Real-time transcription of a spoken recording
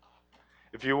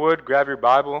If you would, grab your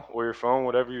Bible or your phone,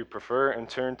 whatever you prefer, and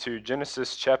turn to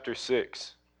Genesis chapter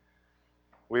 6.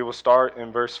 We will start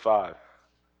in verse 5.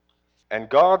 And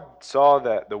God saw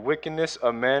that the wickedness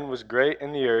of man was great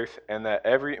in the earth, and that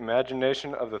every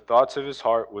imagination of the thoughts of his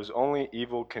heart was only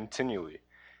evil continually.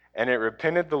 And it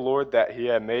repented the Lord that he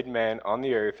had made man on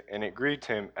the earth, and it grieved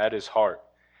him at his heart.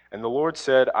 And the Lord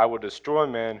said, I will destroy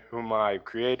man whom I have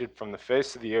created from the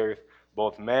face of the earth,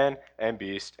 both man and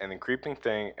beast, and the creeping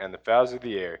thing, and the fowls of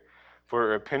the air. For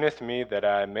it repenteth me that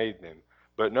I have made them.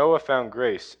 But Noah found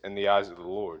grace in the eyes of the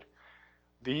Lord.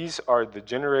 These are the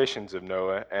generations of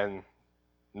Noah, and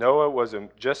Noah was a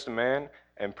just man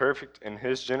and perfect in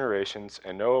his generations,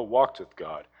 and Noah walked with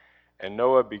God. And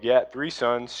Noah begat three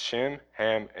sons, Shem,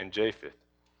 Ham, and Japheth.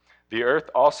 The earth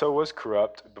also was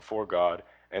corrupt before God,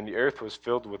 and the earth was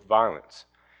filled with violence.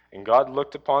 And God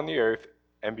looked upon the earth,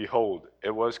 and behold, it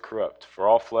was corrupt, for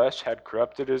all flesh had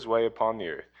corrupted his way upon the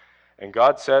earth. And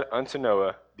God said unto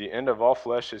Noah, The end of all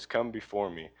flesh is come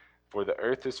before me, for the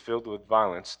earth is filled with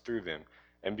violence through them.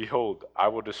 And behold, I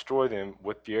will destroy them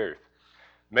with the earth.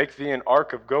 Make thee an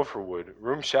ark of gopher wood.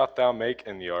 Room shalt thou make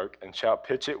in the ark, and shalt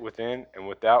pitch it within and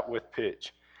without with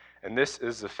pitch. And this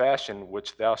is the fashion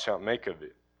which thou shalt make of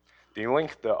it. The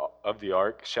length of the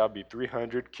ark shall be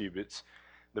 300 cubits,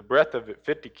 the breadth of it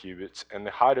 50 cubits, and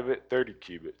the height of it 30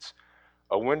 cubits.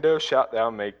 A window shalt thou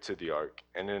make to the ark,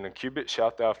 and in a cubit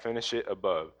shalt thou finish it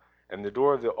above. And the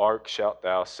door of the ark shalt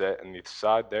thou set in the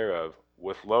side thereof.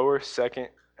 With lower, second,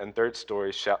 and third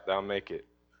stories shalt thou make it.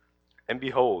 And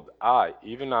behold, I,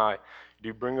 even I,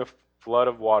 do bring a flood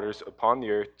of waters upon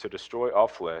the earth to destroy all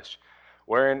flesh,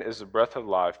 wherein is the breath of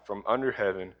life from under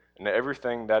heaven, and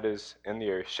everything that is in the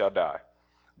earth shall die.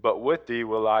 But with thee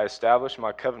will I establish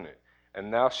my covenant,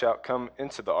 and thou shalt come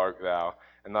into the ark, thou,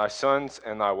 and thy sons,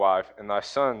 and thy wife, and thy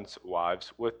sons'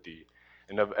 wives with thee.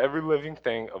 And of every living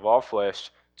thing of all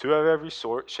flesh, two of every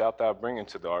sort shalt thou bring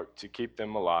into the ark, to keep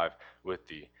them alive with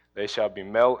thee. They shall be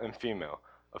male and female,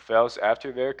 of fowls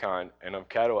after their kind, and of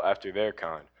cattle after their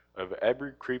kind, of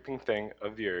every creeping thing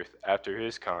of the earth after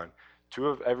his kind. Two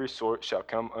of every sort shall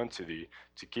come unto thee,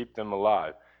 to keep them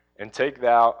alive. And take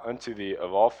thou unto thee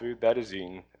of all food that is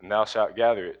eaten, and thou shalt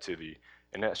gather it to thee,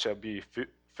 and it shall be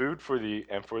food for thee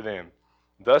and for them.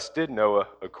 Thus did Noah,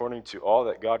 according to all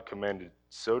that God commanded,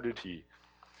 so did he.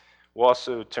 We'll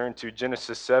also turn to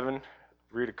Genesis 7,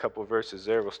 read a couple of verses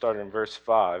there. We'll start in verse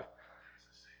 5.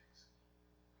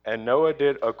 And Noah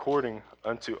did according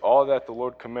unto all that the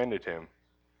Lord commanded him.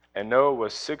 And Noah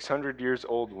was 600 years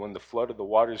old when the flood of the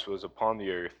waters was upon the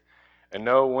earth. And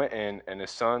Noah went in, and his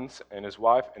sons, and his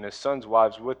wife, and his sons'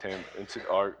 wives with him into the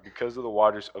ark because of the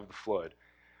waters of the flood.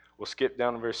 We'll skip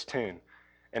down to verse 10.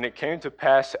 And it came to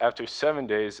pass after 7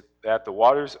 days that the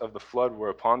waters of the flood were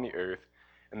upon the earth,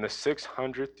 in the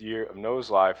 600th year of Noah's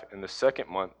life, in the second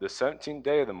month, the 17th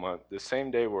day of the month, the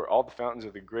same day were all the fountains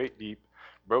of the great deep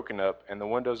broken up, and the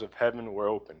windows of heaven were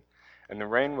open. And the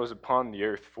rain was upon the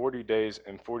earth 40 days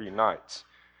and 40 nights.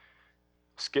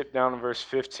 Skip down to verse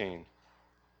 15.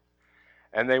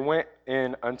 And they went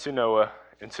in unto Noah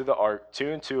into the ark,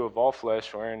 two and two of all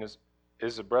flesh, wherein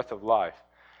is the breath of life.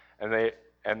 And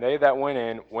they that went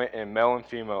in male and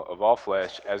female of all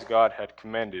flesh, as God had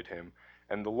commanded him.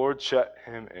 And the Lord shut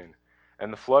him in.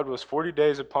 And the flood was 40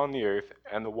 days upon the earth,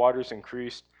 and the waters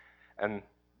increased and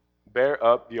bare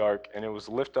up the ark, and it was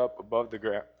lift up above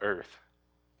the earth.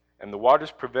 And the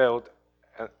waters prevailed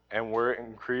and were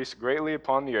increased greatly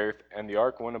upon the earth, and the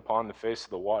ark went upon the face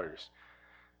of the waters.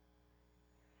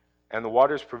 And the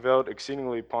waters prevailed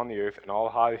exceedingly upon the earth, and all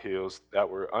high hills that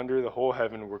were under the whole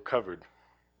heaven were covered.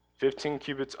 15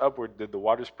 cubits upward did the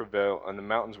waters prevail, and the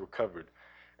mountains were covered.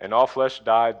 And all flesh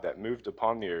died that moved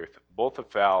upon the earth, both of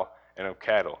fowl and of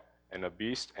cattle, and of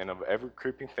beast, and of every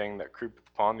creeping thing that creepeth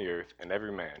upon the earth, and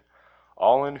every man.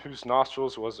 All in whose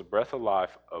nostrils was the breath of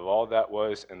life, of all that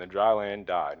was in the dry land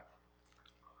died.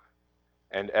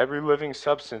 And every living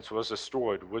substance was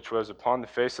destroyed, which was upon the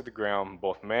face of the ground,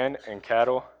 both man and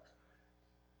cattle,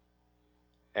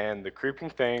 and the creeping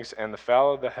things, and the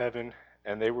fowl of the heaven,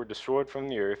 and they were destroyed from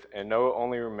the earth, and Noah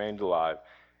only remained alive,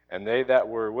 and they that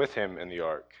were with him in the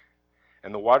ark.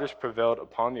 And the waters prevailed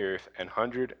upon the earth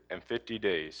 150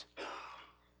 days.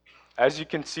 As you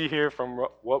can see here from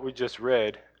what we just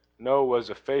read, Noah was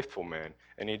a faithful man,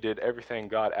 and he did everything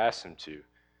God asked him to.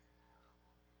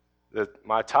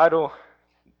 My title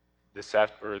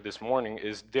this morning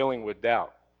is Dealing with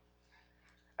Doubt.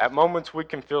 At moments we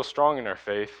can feel strong in our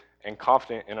faith and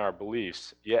confident in our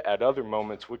beliefs, yet at other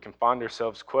moments we can find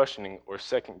ourselves questioning or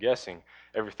second guessing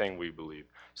everything we believe.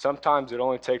 Sometimes it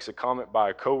only takes a comment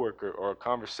by a coworker or a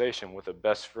conversation with a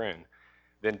best friend,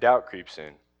 then doubt creeps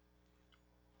in.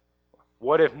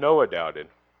 What if Noah doubted?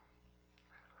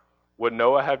 Would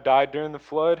Noah have died during the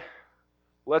flood?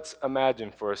 Let's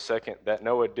imagine for a second that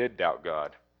Noah did doubt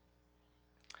God.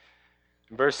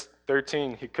 In verse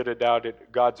 13, he could have doubted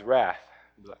God's wrath.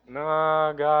 Like,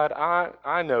 nah, God,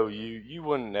 I know you. You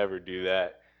wouldn't never do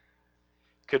that.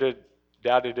 Could have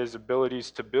doubted his abilities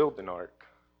to build an ark.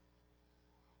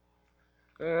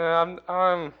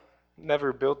 I'm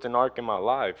never built an ark in my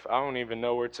life. I don't even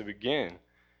know where to begin.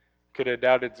 Could have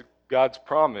doubted God's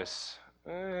promise.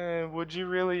 Would you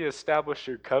really establish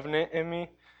your covenant in me?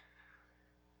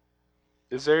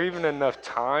 Is there even enough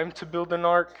time to build an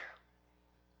ark?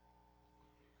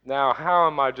 Now, how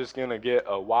am I just going to get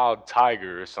a wild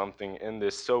tiger or something in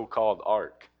this so-called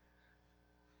ark?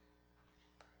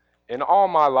 In all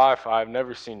my life, I've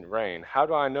never seen rain. How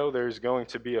do I know there's going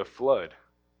to be a flood?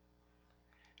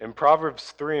 In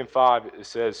Proverbs 3 and 5, it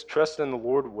says, "Trust in the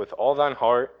Lord with all thine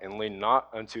heart, and lean not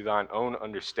unto thine own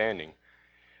understanding."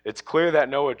 It's clear that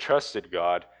Noah trusted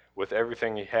God with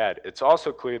everything he had. It's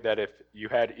also clear that if you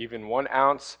had even 1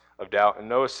 ounce of doubt in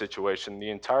Noah's situation,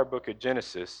 the entire book of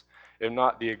Genesis, if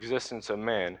not the existence of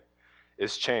man,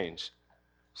 is changed.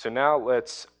 So now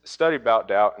let's study about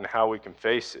doubt and how we can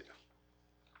face it.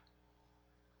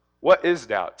 What is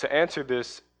doubt? To answer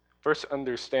this, first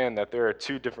understand that there are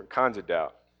two different kinds of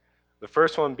doubt. The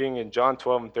first one being in John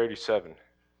 12 and 37.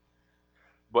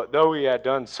 "But though he had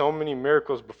done so many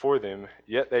miracles before them,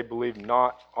 yet they believed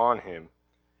not on him."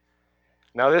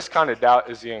 Now, this kind of doubt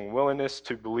is the unwillingness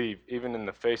to believe even in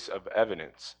the face of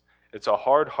evidence. It's a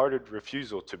hard-hearted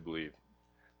refusal to believe.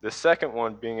 The second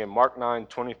one being in Mark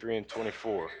 9:23 and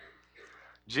 24.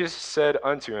 Jesus said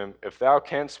unto him, "If thou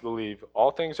canst believe, all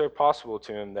things are possible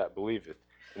to him that believeth."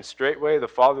 And straightway the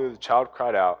father of the child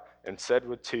cried out and said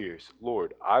with tears,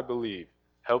 "Lord, I believe,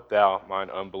 help thou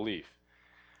mine unbelief."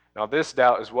 Now, this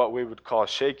doubt is what we would call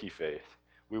shaky faith.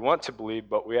 We want to believe,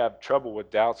 but we have trouble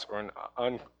with doubts or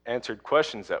unanswered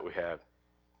questions that we have.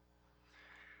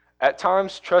 At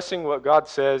times, trusting what God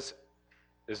says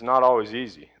is not always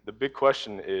easy. The big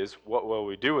question is, what will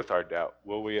we do with our doubt?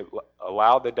 Will we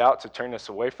allow the doubt to turn us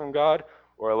away from God,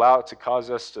 or allow it to cause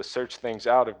us to search things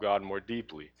out of God more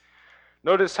deeply?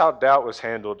 Notice how doubt was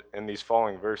handled in these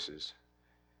following verses.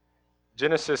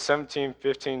 Genesis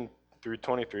 17:15 through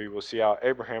 23, we'll see how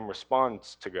Abraham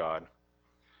responds to God.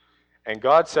 "And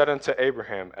God said unto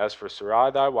Abraham, As for Sarai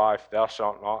thy wife, thou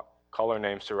shalt not call her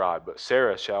name Sarai, but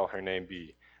Sarah shall her name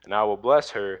be. And I will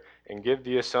bless her, and give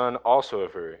thee a son also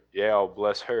of her. Yea, I will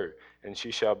bless her, and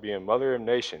she shall be a mother of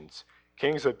nations.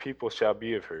 Kings of people shall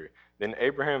be of her. Then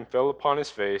Abraham fell upon his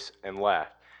face, and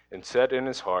laughed, and said in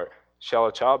his heart, Shall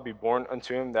a child be born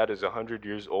unto him that is 100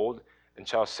 years old? And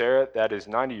shall Sarah that is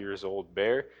 90 years old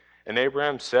bear? And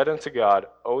Abraham said unto God,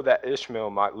 O that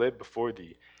Ishmael might live before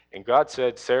thee. And God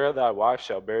said, Sarah thy wife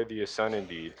shall bear thee a son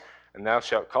indeed, and thou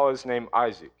shalt call his name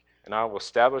Isaac. And I will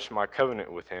establish my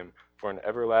covenant with him for an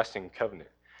everlasting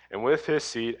covenant, and with his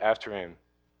seed after him.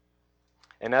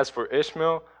 And as for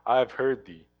Ishmael, I have heard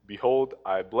thee. Behold,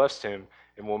 I have blessed him,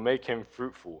 and will make him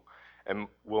fruitful, and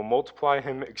will multiply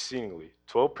him exceedingly.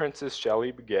 12 princes shall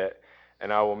he beget,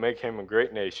 and I will make him a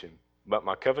great nation. But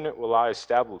my covenant will I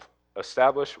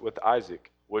establish with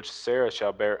Isaac, which Sarah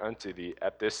shall bear unto thee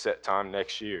at this set time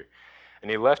next year. And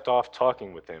he left off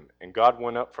talking with him, and God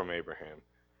went up from Abraham.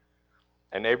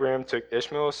 And Abraham took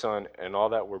Ishmael his son, and all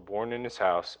that were born in his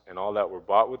house, and all that were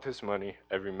bought with his money,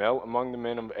 every male among the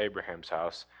men of Abraham's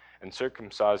house, and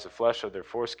circumcised the flesh of their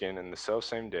foreskin in the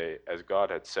selfsame day, as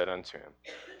God had said unto him.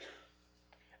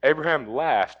 Abraham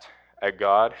laughed at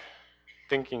God,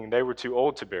 thinking they were too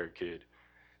old to bear a kid.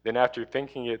 Then after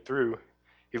thinking it through,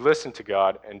 he listened to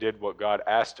God and did what God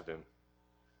asked of him.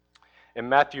 In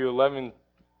Matthew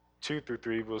 11:2 through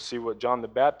 3, we'll see what John the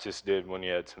Baptist did when he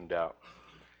had some doubt.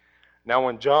 Now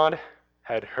when John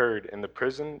had heard in the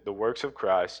prison the works of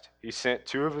Christ, he sent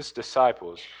 2 of his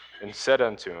disciples and said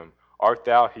unto him, Art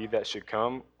thou he that should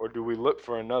come, or do we look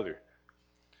for another?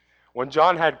 When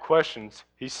John had questions,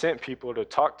 he sent people to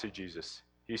talk to Jesus.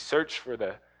 He searched for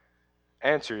the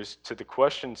answers to the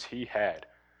questions he had.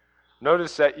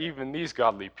 Notice that even these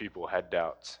godly people had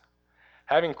doubts.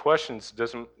 Having questions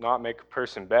does not make a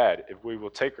person bad. If we will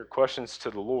take our questions to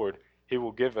the Lord, he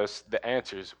will give us the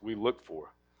answers we look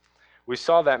for. We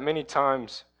saw that many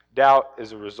times doubt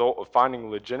is a result of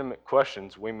finding legitimate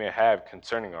questions we may have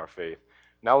concerning our faith.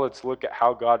 Now let's look at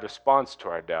how God responds to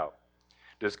our doubt.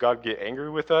 Does God get angry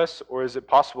with us, or is it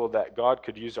possible that God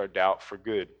could use our doubt for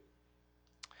good?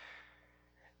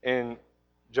 We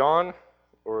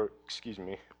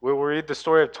will read the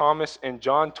story of Thomas in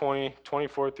John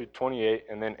 20:24 through 28,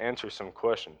 and then answer some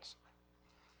questions.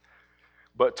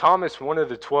 But Thomas, one of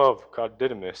the 12, called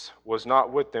Didymus, was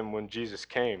not with them when Jesus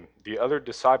came. The other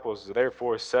disciples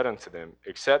therefore said unto them,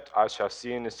 Except I shall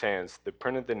see in his hands the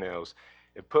print of the nails,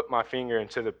 and put my finger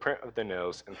into the print of the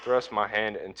nails, and thrust my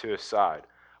hand into his side,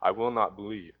 I will not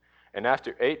believe. And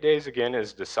after 8 days again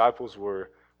his disciples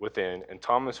were within, and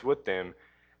Thomas with them.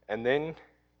 And then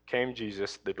came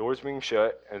Jesus, the doors being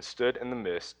shut, and stood in the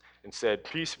midst, and said,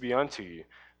 Peace be unto you.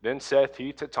 Then saith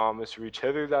he to Thomas, Reach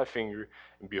hither thy finger,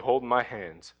 and behold my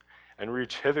hands, and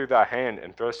reach hither thy hand,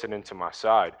 and thrust it into my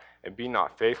side, and be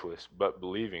not faithless, but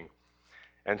believing.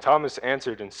 And Thomas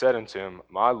answered and said unto him,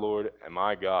 My Lord and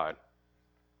my God.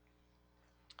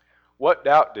 What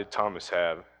doubt did Thomas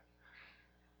have?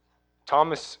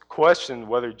 Thomas questioned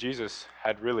whether Jesus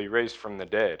had really raised from the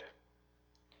dead.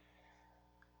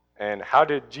 And how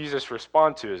did Jesus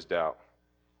respond to his doubt?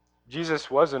 Jesus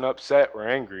wasn't upset or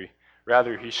angry.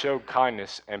 Rather, he showed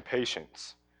kindness and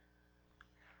patience.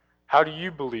 How do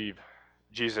you believe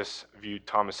Jesus viewed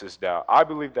Thomas's doubt? I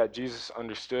believe that Jesus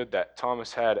understood that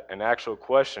Thomas had an actual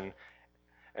question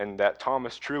and that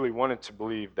Thomas truly wanted to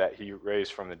believe that he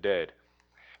raised from the dead.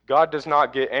 God does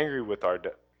not get angry with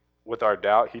our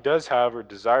doubt. He does, however,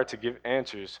 desire to give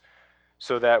answers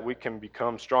so that we can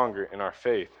become stronger in our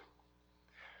faith.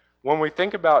 When we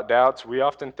think about doubts, we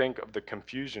often think of the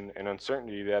confusion and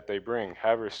uncertainty that they bring.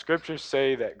 However, scriptures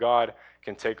say that God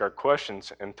can take our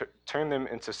questions and turn them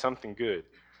into something good.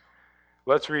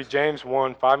 Let's read James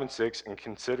 1, 5 and 6 and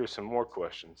consider some more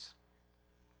questions.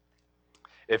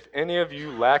 If any of you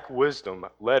lack wisdom,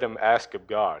 let him ask of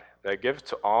God, that giveth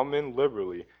to all men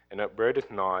liberally, and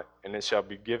upbraideth not, and it shall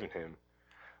be given him.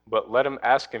 But let him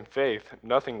ask in faith,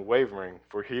 nothing wavering,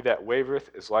 for he that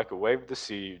wavereth is like a wave of the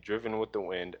sea, driven with the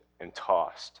wind and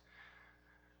tossed.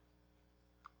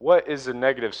 What is the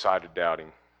negative side of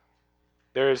doubting?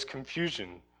 There is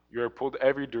confusion. You are pulled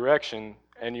every direction,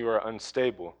 and you are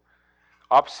unstable.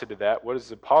 Opposite of that, what is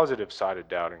the positive side of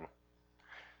doubting?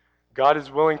 God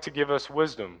is willing to give us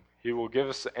wisdom. He will give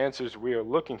us the answers we are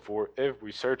looking for if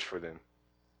we search for them.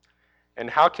 And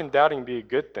how can doubting be a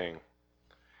good thing?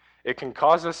 It can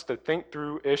cause us to think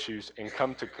through issues and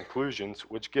come to conclusions,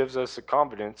 which gives us a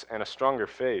confidence and a stronger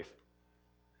faith.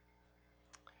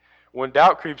 When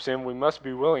doubt creeps in, we must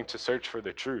be willing to search for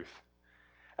the truth.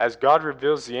 As God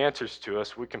reveals the answers to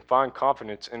us, we can find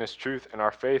confidence in His truth, and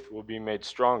our faith will be made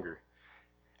stronger.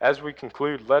 As we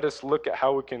conclude, let us look at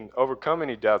how we can overcome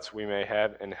any doubts we may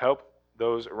have and help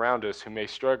those around us who may be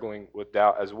struggling with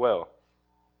doubt as well.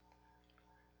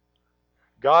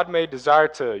 God may desire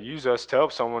to use us to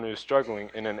help someone who is struggling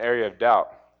in an area of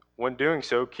doubt. When doing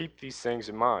so, keep these things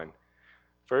in mind.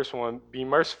 First one, be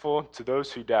merciful to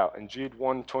those who doubt. In Jude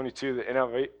 1:22,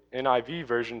 the NIV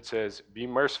version says, be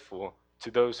merciful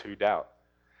to those who doubt.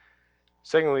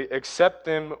 Secondly, accept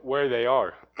them where they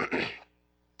are.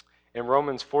 In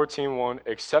Romans 14:1,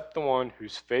 accept the one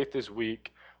whose faith is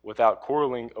weak without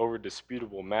quarreling over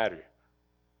disputable matters.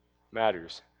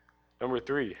 Number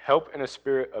 3, help in a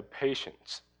spirit of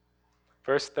patience.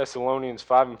 1 Thessalonians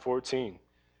 5:14,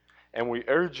 and we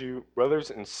urge you, brothers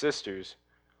and sisters,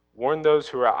 warn those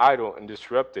who are idle and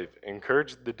disruptive,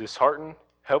 encourage the disheartened,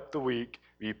 help the weak,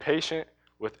 be patient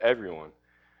with everyone.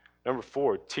 Number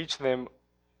 4, teach them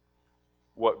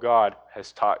what God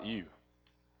has taught you.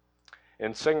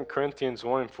 In 2 Corinthians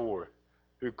 1:4,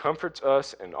 who comforts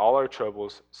us in all our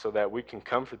troubles so that we can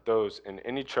comfort those in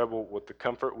any trouble with the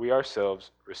comfort we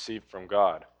ourselves receive from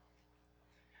God.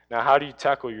 Now, how do you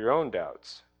tackle your own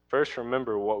doubts? First,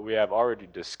 remember what we have already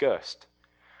discussed.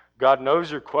 God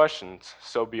knows your questions,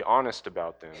 so be honest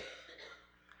about them.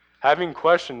 Having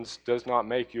questions does not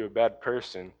make you a bad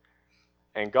person,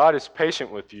 and God is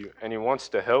patient with you, and He wants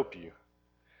to help you.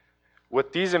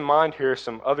 With these in mind, here are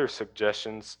some other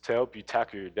suggestions to help you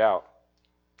tackle your doubt.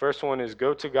 First one is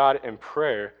go to God in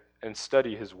prayer and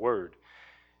study His Word.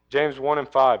 James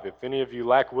 1:5, if any of you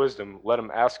lack wisdom, let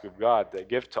him ask of God, that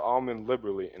giveth to all men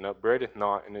liberally, and upbraideth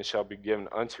not, and it shall be given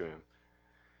unto him.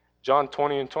 John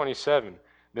 20:27,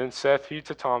 then saith he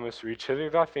to Thomas, reach hither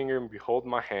thy finger, and behold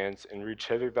my hands, and reach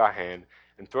hither thy hand,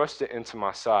 and thrust it into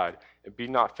my side, and be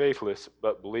not faithless,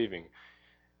 but believing.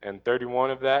 And 31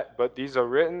 of that, but these are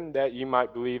written that ye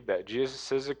might believe that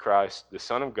Jesus is the Christ, the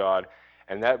Son of God,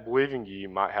 and that believing ye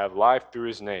might have life through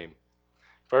his name.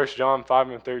 1 John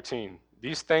 5:13,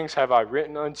 these things have I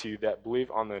written unto you that believe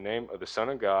on the name of the Son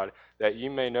of God, that ye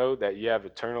may know that ye have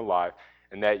eternal life,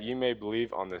 and that ye may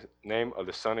believe on the name of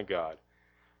the Son of God.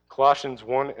 Colossians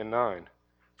 1:9,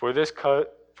 for this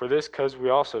cause we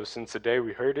also, since the day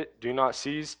we heard it, do not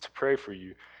cease to pray for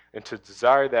you, and to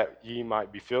desire that ye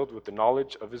might be filled with the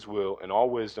knowledge of his will and all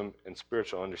wisdom and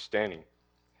spiritual understanding.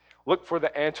 Look for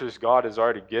the answers God has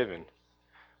already given.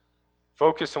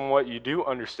 Focus on what you do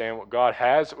understand, what God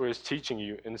has or is teaching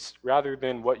you, rather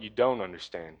than what you don't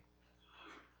understand.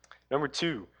 Number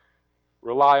 2,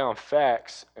 rely on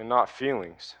facts and not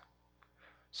feelings.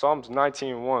 Psalms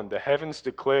 19:1, the heavens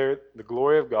declare the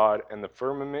glory of God, and the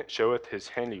firmament showeth his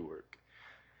handiwork.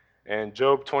 And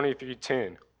Job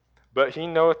 23:10, but he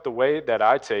knoweth the way that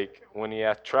I take, when he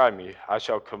hath tried me, I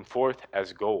shall come forth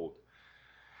as gold.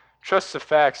 Trust the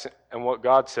facts and what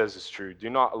God says is true. Do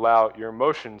not allow your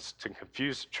emotions to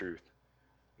confuse the truth.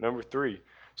 Number 3,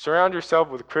 surround yourself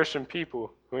with Christian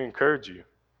people who encourage you.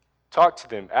 Talk to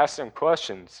them, ask them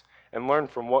questions, and learn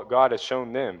from what God has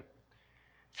shown them.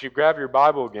 If you grab your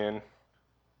Bible again,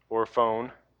 or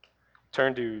phone,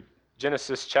 turn to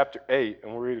Genesis chapter 8,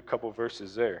 and we'll read a couple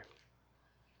verses there.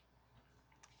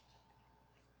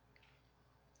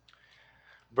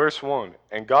 Verse 1,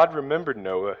 and God remembered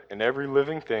Noah and every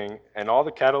living thing, and all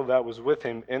the cattle that was with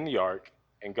him in the ark,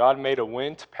 and God made a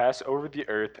wind to pass over the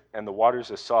earth, and the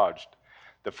waters assuaged.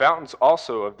 The fountains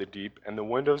also of the deep and the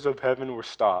windows of heaven were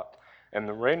stopped, and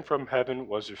the rain from heaven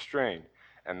was restrained,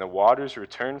 and the waters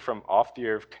returned from off the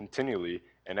earth continually,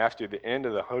 and after the end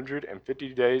of the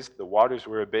 150 days the waters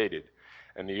were abated.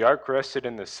 And the ark rested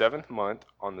in the 7th month,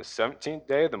 on the 17th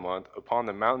day of the month, upon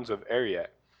the mountains of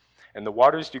Ararat. And the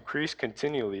waters decreased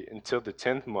continually until the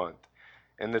 10th month.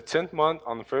 In the 10th month,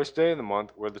 on the 1st day of the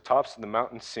month, were the tops of the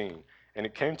mountains seen. And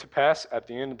it came to pass at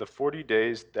the end of the 40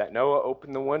 days that Noah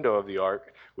opened the window of the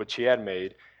ark which he had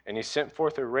made, and he sent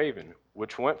forth a raven,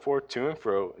 which went forth to and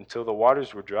fro until the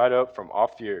waters were dried up from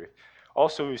off the earth.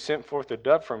 Also he sent forth a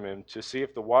dove from him to see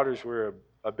if the waters were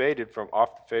abated from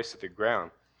off the face of the ground.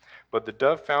 But the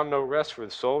dove found no rest for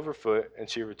the sole of her foot, and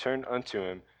she returned unto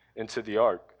him into the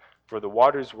ark. For the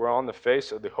waters were on the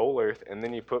face of the whole earth, and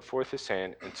then he put forth his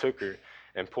hand, and took her,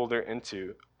 and pulled her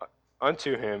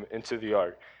unto him into the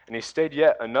ark. And he stayed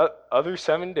yet other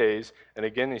 7 days, and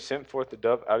again he sent forth the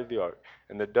dove out of the ark.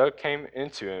 And the dove came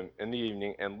into him in the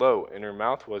evening, and lo, in her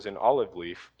mouth was an olive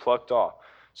leaf plucked off.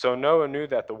 So Noah knew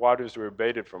that the waters were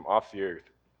abated from off the earth.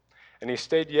 And he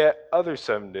stayed yet other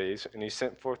 7 days, and he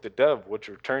sent forth the dove, which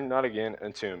returned not again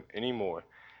unto him any more.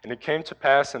 And it came to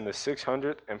pass in the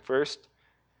 601st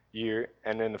year,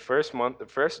 and in the 1st month, the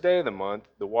 1st day of the month,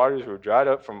 the waters were dried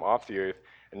up from off the earth.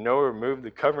 And Noah removed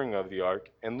the covering of the ark,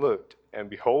 and looked, and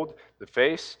behold, the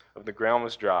face of the ground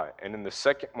was dry. And in the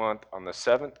 2nd month, on the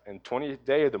 7th and 20th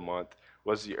day of the month,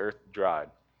 was the earth dried.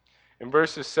 In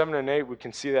verses 7 and 8, we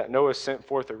can see that Noah sent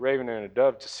forth a raven and a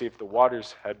dove to see if the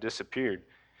waters had disappeared.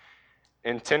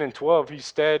 In 10 and 12, he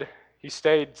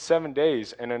stayed 7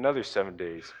 days and another 7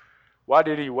 days. Why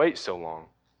did he wait so long?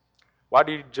 Why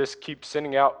did he just keep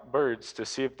sending out birds to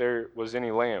see if there was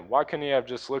any land? Why couldn't he have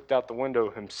just looked out the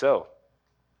window himself?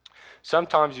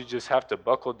 Sometimes you just have to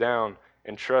buckle down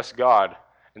and trust God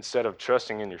instead of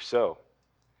trusting in yourself.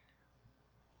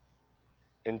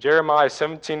 In Jeremiah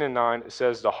 17 and 9, it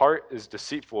says, the heart is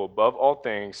deceitful above all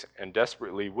things and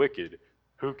desperately wicked.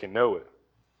 Who can know it?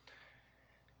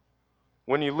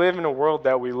 When you live in a world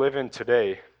that we live in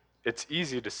today, it's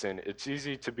easy to sin. It's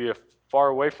easy to be far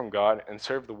away from God and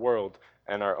serve the world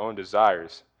and our own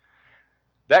desires.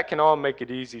 That can all make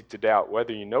it easy to doubt.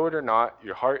 Whether you know it or not,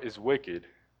 your heart is wicked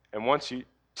and wants you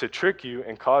to trick you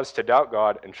and cause to doubt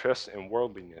God and trust in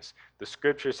worldliness. The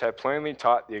scriptures have plainly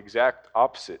taught the exact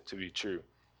opposite to be true.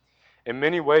 In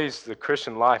many ways, the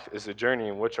Christian life is a journey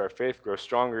in which our faith grows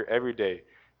stronger every day.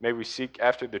 May we seek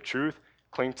after the truth,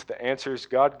 cling to the answers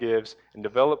God gives, and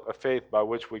develop a faith by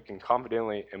which we can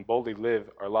confidently and boldly live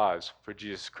our lives for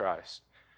Jesus Christ.